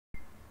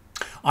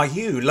Are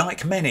you,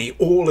 like many,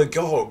 all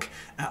agog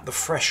at the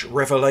fresh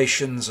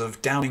revelations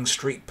of Downing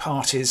Street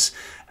parties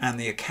and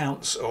the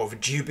accounts of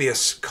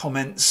dubious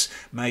comments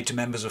made to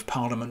members of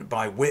Parliament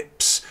by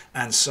whips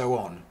and so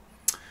on?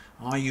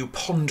 Are you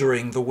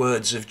pondering the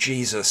words of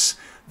Jesus,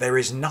 "There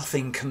is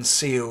nothing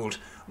concealed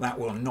that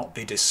will not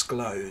be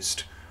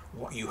disclosed.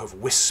 What you have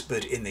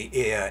whispered in the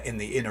ear in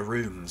the inner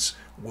rooms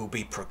will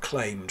be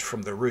proclaimed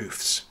from the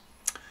roofs"?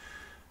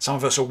 Some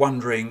of us are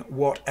wondering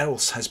what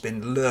else has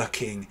been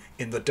lurking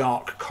in the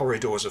dark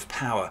corridors of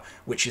power,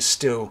 which is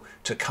still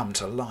to come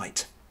to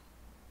light.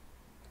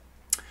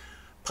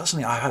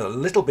 Personally, I had a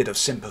little bit of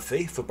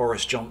sympathy for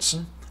Boris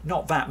Johnson.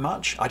 Not that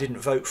much. I didn't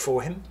vote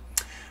for him.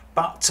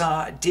 But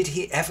did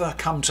he ever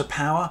come to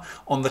power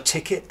on the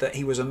ticket that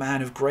he was a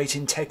man of great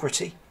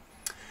integrity?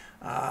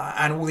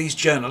 And all these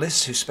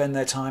journalists who spend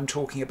their time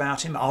talking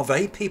about him, are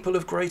they people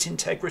of great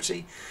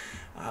integrity?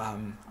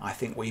 I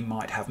think we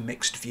might have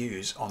mixed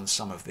views on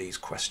some of these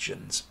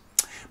questions.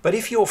 But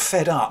if you're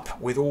fed up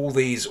with all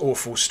these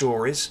awful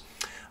stories,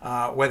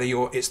 whether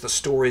it's the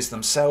stories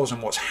themselves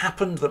and what's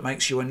happened that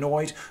makes you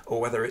annoyed,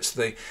 or whether it's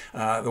the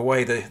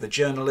way the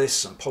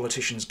journalists and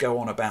politicians go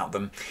on about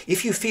them,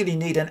 if you feel you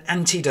need an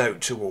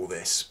antidote to all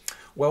this,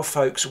 well,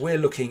 folks, we're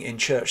looking in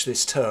church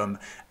this term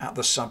at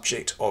the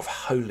subject of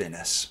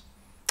holiness.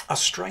 A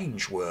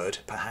strange word,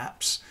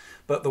 perhaps,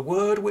 but the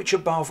word which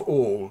above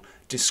all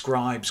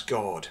describes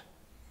God.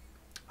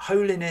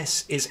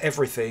 Holiness is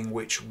everything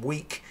which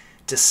weak,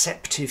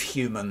 deceptive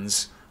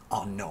humans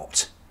are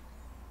not.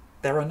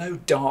 There are no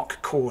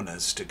dark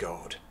corners to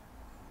God.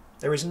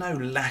 There is no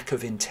lack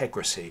of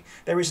integrity.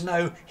 There is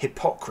no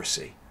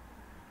hypocrisy.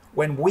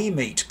 When we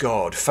meet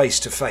God face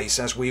to face,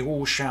 as we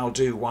all shall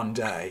do one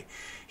day,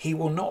 he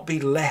will not be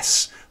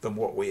less than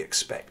what we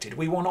expected.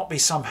 We will not be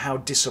somehow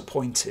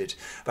disappointed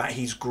that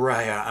he's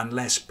greyer and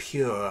less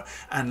pure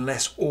and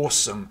less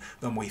awesome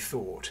than we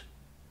thought.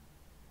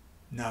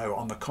 No,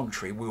 on the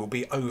contrary, we will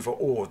be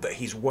overawed that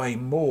he's way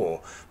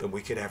more than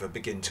we could ever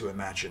begin to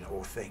imagine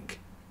or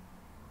think.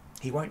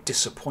 He won't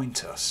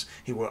disappoint us.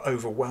 He will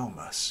overwhelm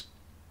us.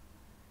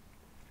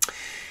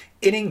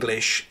 In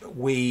English,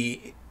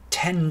 we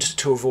tend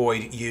to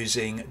avoid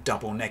using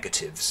double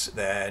negatives.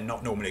 They're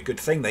not normally a good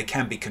thing. They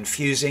can be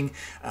confusing.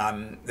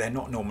 They're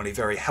not normally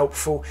very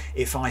helpful.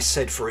 If I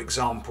said, for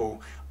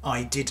example,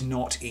 "I did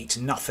not eat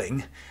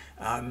nothing,"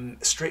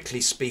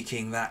 strictly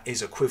speaking, that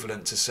is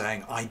equivalent to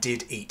saying "I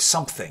did eat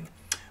something."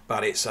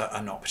 But it's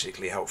a not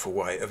particularly helpful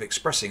way of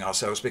expressing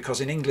ourselves,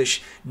 because in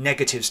English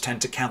negatives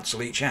tend to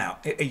cancel each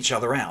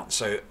other out.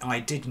 So "I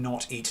did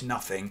not eat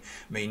nothing"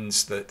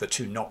 means that the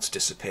two nots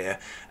disappear,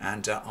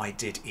 and "I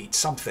did eat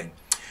something."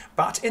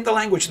 But in the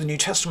language the New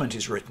Testament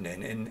is written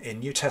in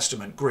New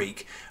Testament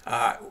Greek,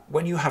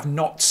 when you have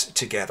nots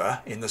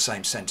together in the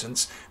same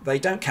sentence, they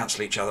don't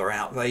cancel each other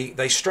out.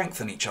 They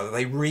strengthen each other.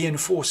 They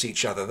reinforce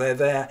each other. They're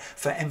there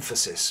for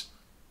emphasis.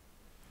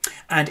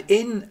 And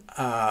in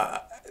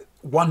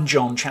 1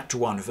 John chapter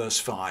 1 verse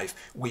 5,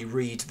 we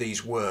read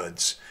these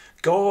words: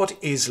 "God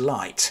is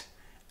light,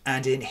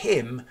 and in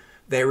him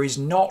there is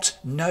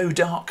no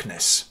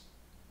darkness."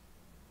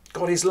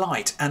 God is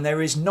light, and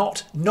there is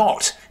not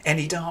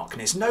any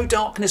darkness. No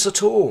darkness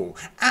at all.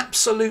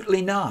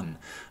 Absolutely none.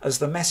 As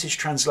the Message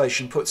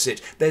translation puts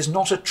it, there's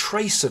not a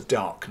trace of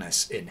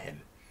darkness in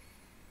him.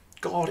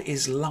 God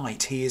is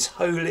light. He is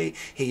holy.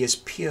 He is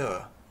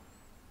pure.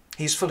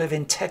 He's full of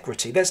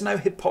integrity. There's no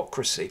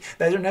hypocrisy.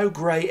 There are no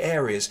grey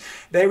areas.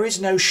 There is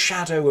no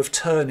shadow of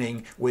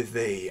turning with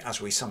thee, as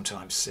we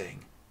sometimes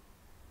sing.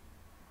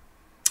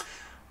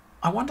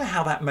 I wonder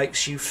how that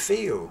makes you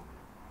feel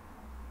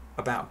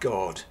about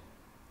God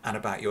and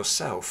about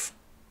yourself.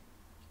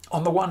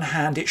 On the one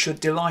hand, it should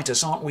delight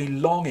us. Aren't we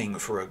longing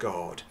for a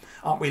God?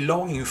 Aren't we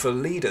longing for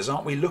leaders?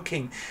 Aren't we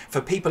looking for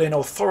people in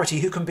authority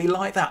who can be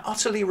like that,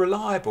 utterly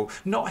reliable,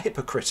 not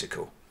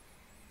hypocritical?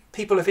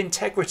 People of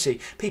integrity,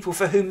 people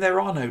for whom there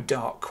are no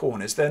dark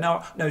corners, there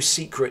are no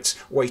secrets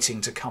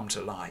waiting to come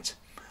to light.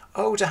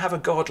 Oh, to have a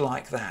God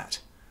like that,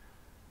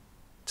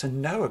 to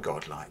know a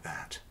God like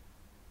that.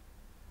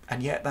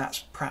 And yet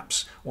that's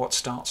perhaps what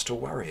starts to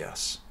worry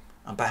us,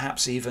 and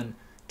perhaps even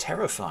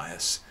terrify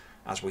us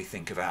as we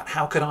think about,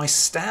 how could I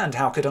stand?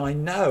 How could I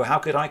know? How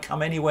could I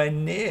come anywhere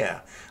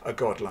near a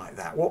God like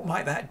that? What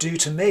might that do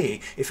to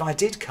me if I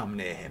did come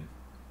near him?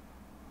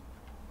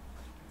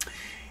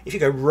 If you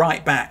go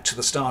right back to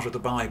the start of the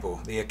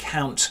Bible, the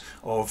account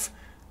of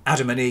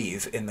Adam and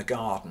Eve in the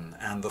garden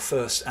and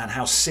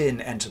how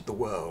sin entered the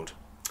world,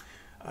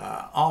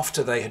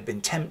 after they had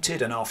been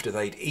tempted and after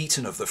they'd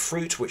eaten of the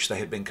fruit which they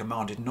had been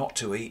commanded not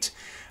to eat,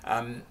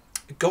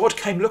 God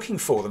came looking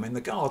for them in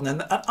the garden.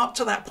 And up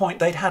to that point,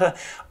 they'd had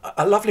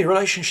a lovely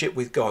relationship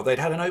with God. They'd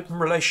had an open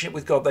relationship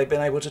with God. They'd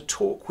been able to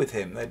talk with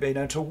him. They'd been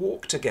able to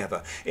walk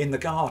together in the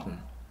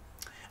garden.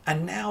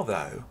 And now,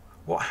 though,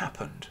 what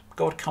happened?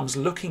 God comes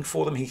looking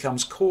for them. He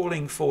comes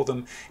calling for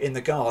them in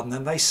the garden,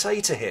 and they say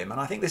to him, and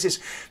I think this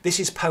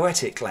is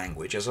poetic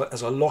language, as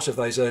a lot of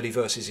those early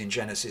verses in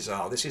Genesis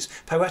are. This is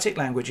poetic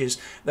language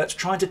that's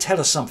trying to tell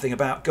us something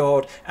about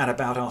God and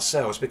about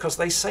ourselves, because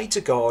they say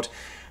to God,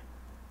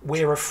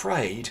 we're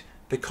afraid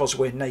because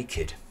we're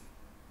naked.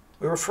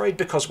 We're afraid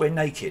because we're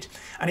naked.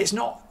 And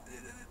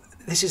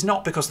this is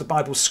not because the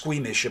Bible's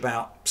squeamish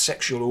about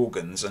sexual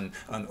organs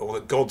or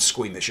that God's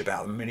squeamish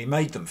about them. I mean, he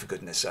made them, for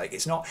goodness sake.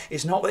 It's not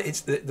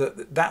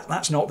that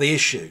that's not the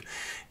issue.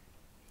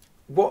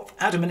 What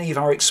Adam and Eve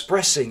are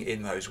expressing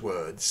in those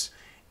words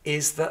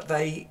is that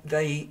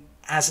they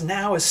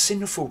as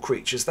sinful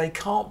creatures, they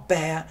can't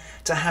bear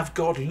to have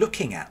God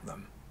looking at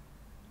them,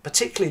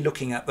 particularly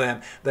looking at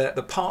them,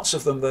 the parts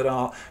of them that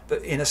are,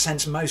 in a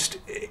sense, most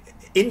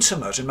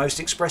intimate and most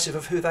expressive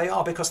of who they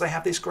are, because they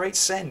have this great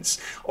sense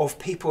of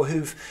people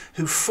who've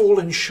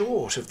fallen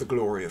short of the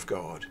glory of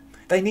God.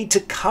 They need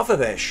to cover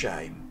their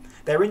shame.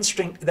 Their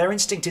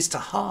instinct is to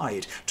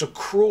hide, to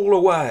crawl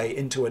away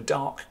into a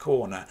dark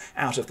corner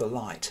out of the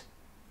light.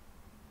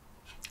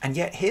 And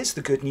yet here's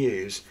the good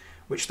news,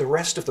 which the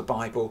rest of the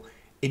Bible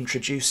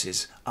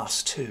introduces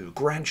us to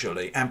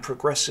gradually and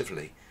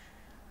progressively.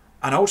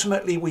 And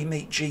ultimately we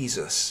meet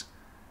Jesus,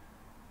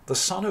 the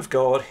Son of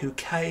God, who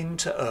came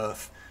to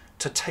earth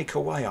to take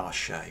away our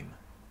shame,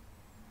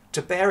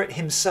 to bear it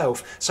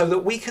himself, so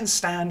that we can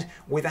stand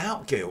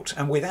without guilt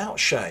and without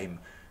shame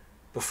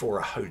before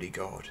a holy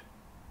God.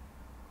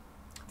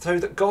 So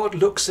that God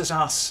looks at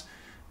us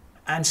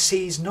and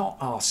sees not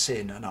our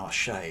sin and our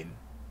shame,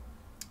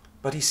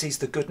 but he sees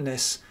the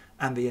goodness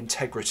and the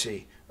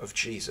integrity of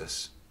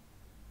Jesus.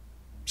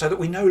 So that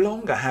we no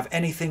longer have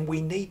anything we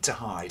need to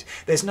hide.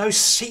 There's no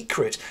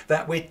secret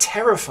that we're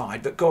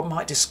terrified that God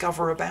might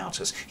discover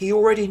about us. He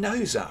already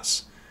knows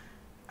us,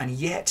 and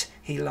yet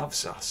he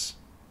loves us.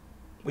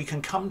 We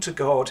can come to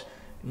God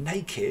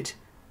naked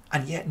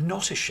and yet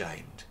not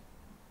ashamed.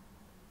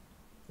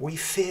 We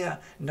fear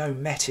no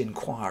Met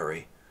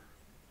inquiry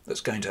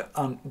that's going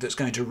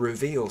to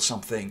reveal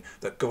something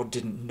that God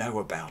didn't know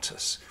about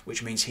us,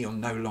 which means he'll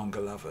no longer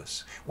love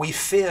us. We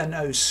fear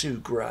no Sue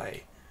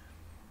Gray.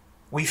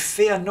 We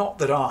fear not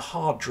that our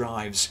hard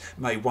drives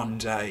may one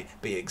day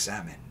be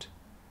examined.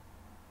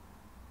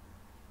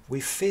 We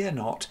fear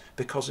not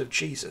because of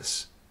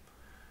Jesus.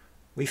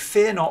 We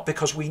fear not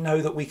because we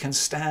know that we can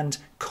stand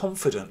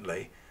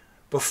confidently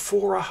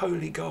before a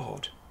holy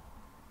God,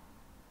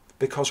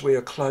 because we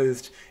are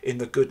clothed in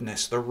the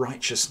goodness, the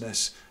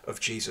righteousness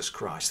of Jesus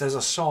Christ. There's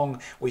a song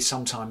we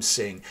sometimes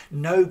sing: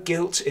 no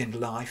guilt in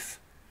life,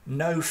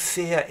 no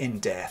fear in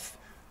death.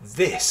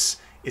 This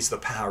is the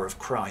power of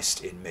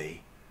Christ in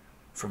me.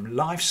 From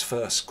life's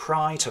first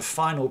cry to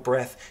final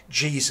breath,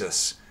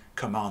 Jesus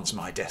commands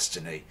my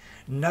destiny.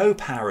 No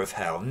power of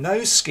hell,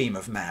 no scheme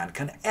of man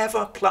can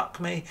ever pluck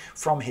me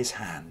from his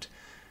hand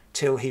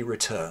till he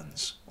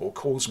returns or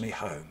calls me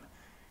home.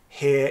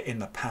 Here in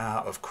the power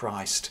of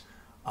Christ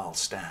I'll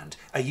stand.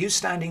 Are you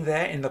standing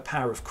there in the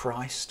power of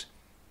Christ?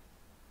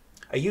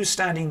 Are you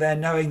standing there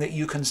knowing that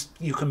you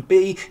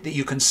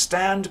can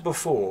stand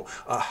before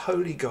a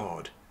holy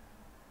God,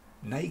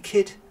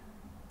 naked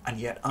and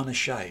yet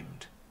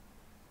unashamed,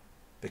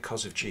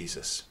 because of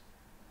Jesus?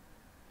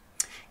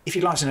 If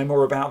you'd like to know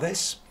more about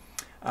this,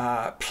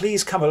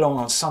 please come along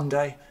on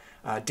Sunday.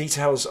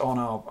 Details on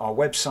our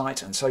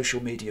website and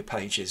social media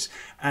pages,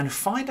 and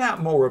find out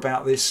more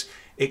about this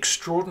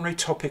extraordinary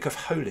topic of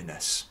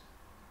holiness.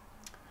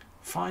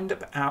 Find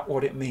out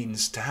what it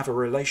means to have a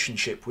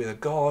relationship with a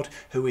God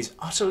who is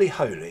utterly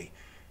holy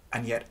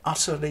and yet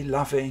utterly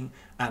loving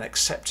and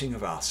accepting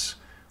of us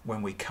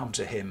when we come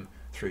to him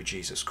through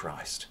Jesus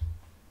Christ.